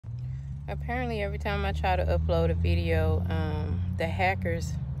Apparently, every time I try to upload a video, the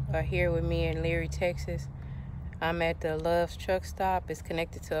hackers are here with me in Leary, Texas. I'm at the Love's truck stop. It's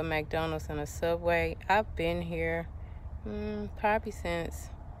connected to a McDonald's and a Subway. I've been here probably since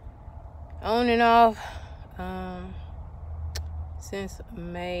on and off since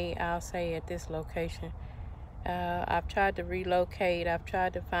May, I'll say, at this location. I've tried to relocate. I've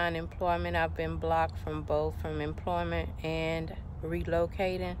tried to find employment. I've been blocked from both, from employment and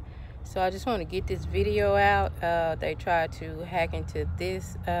relocating. So I just want to get this video out. They tried to hack into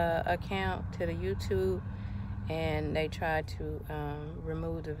this account, to the YouTube, and they tried to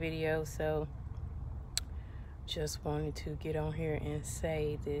remove the video. So just wanted to get on here and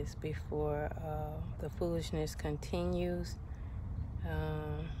say this before the foolishness continues.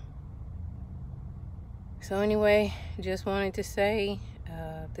 So anyway, just wanted to say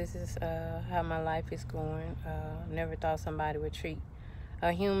this is how my life is going. Never thought somebody would treat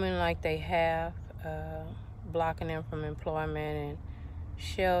a human like they have, blocking them from employment and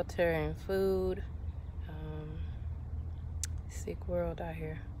shelter and food. Sick world out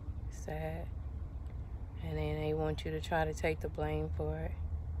here. Sad. And then they want you to try to take the blame for it,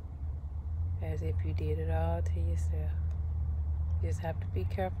 as if you did it all to yourself. You just have to be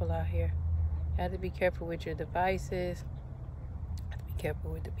careful out here. You have to be careful with your devices. You have to be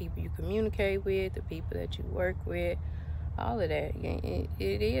careful with the people you communicate with, the people that you work with, all of that.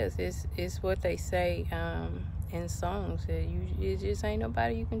 It's what they say in songs, that it just ain't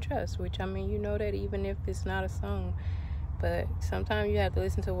nobody you can trust, which, I mean, you know that even if it's not a song. But sometimes you have to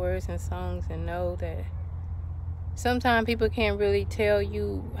listen to words and songs and know that sometimes people can't really tell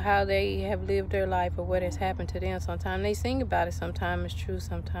you how they have lived their life or what has happened to them. Sometimes they sing about it. Sometimes it's true.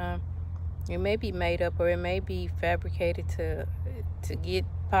 Sometimes it may be made up, or it may be fabricated to get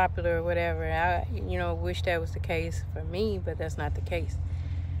popular or whatever. I wish that was the case for me, but that's not the case.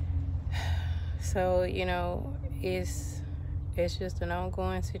 So it's just an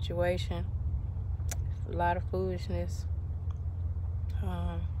ongoing situation. A lot of foolishness.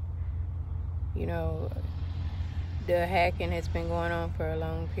 The hacking has been going on for a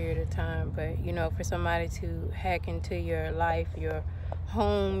long period of time, but for somebody to hack into your life, your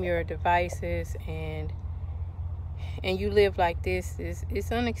home, your devices, and you live like this,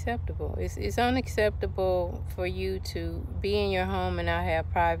 it's unacceptable. It's unacceptable for you to be in your home and not have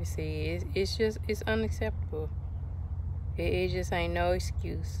privacy. It's unacceptable. It just ain't no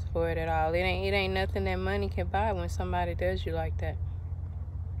excuse for it at all. It ain't nothing that money can buy when somebody does you like that.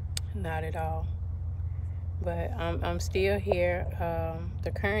 Not at all. But I'm still here.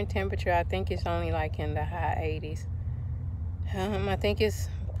 The current temperature, I think, is only like in the high 80s. I think it's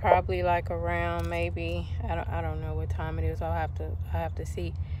probably like around, maybe, I don't know what time it is. I have to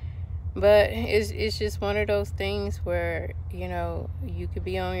see. But it's just one of those things where you could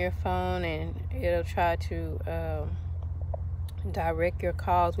be on your phone and it'll try to direct your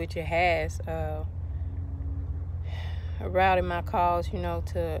calls, which it has, routing my calls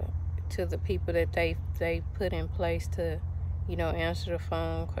to the people that they put in place to answer the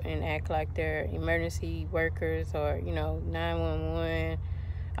phone and act like they're emergency workers, or 911,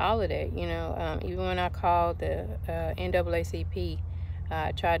 all of that. Even when I called the NAACP,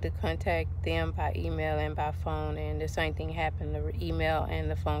 I tried to contact them by email and by phone, and the same thing happened. The email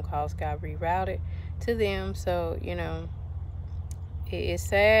and the phone calls got rerouted to them. So it's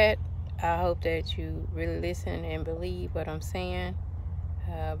sad. I hope that you really listen and believe what I'm saying,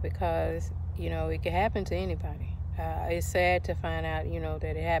 because it could happen to anybody. It's sad to find out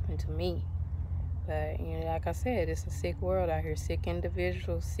that it happened to me, but like I said, it's a sick world out here. Sick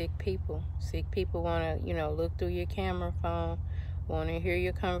individuals, sick people want to look through your camera phone, want to hear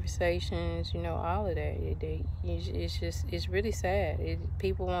your conversations, all of that. It's really sad.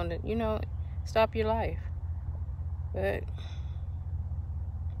 People want to stop your life, but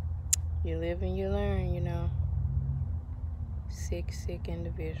you live and you learn. Sick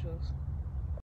individuals.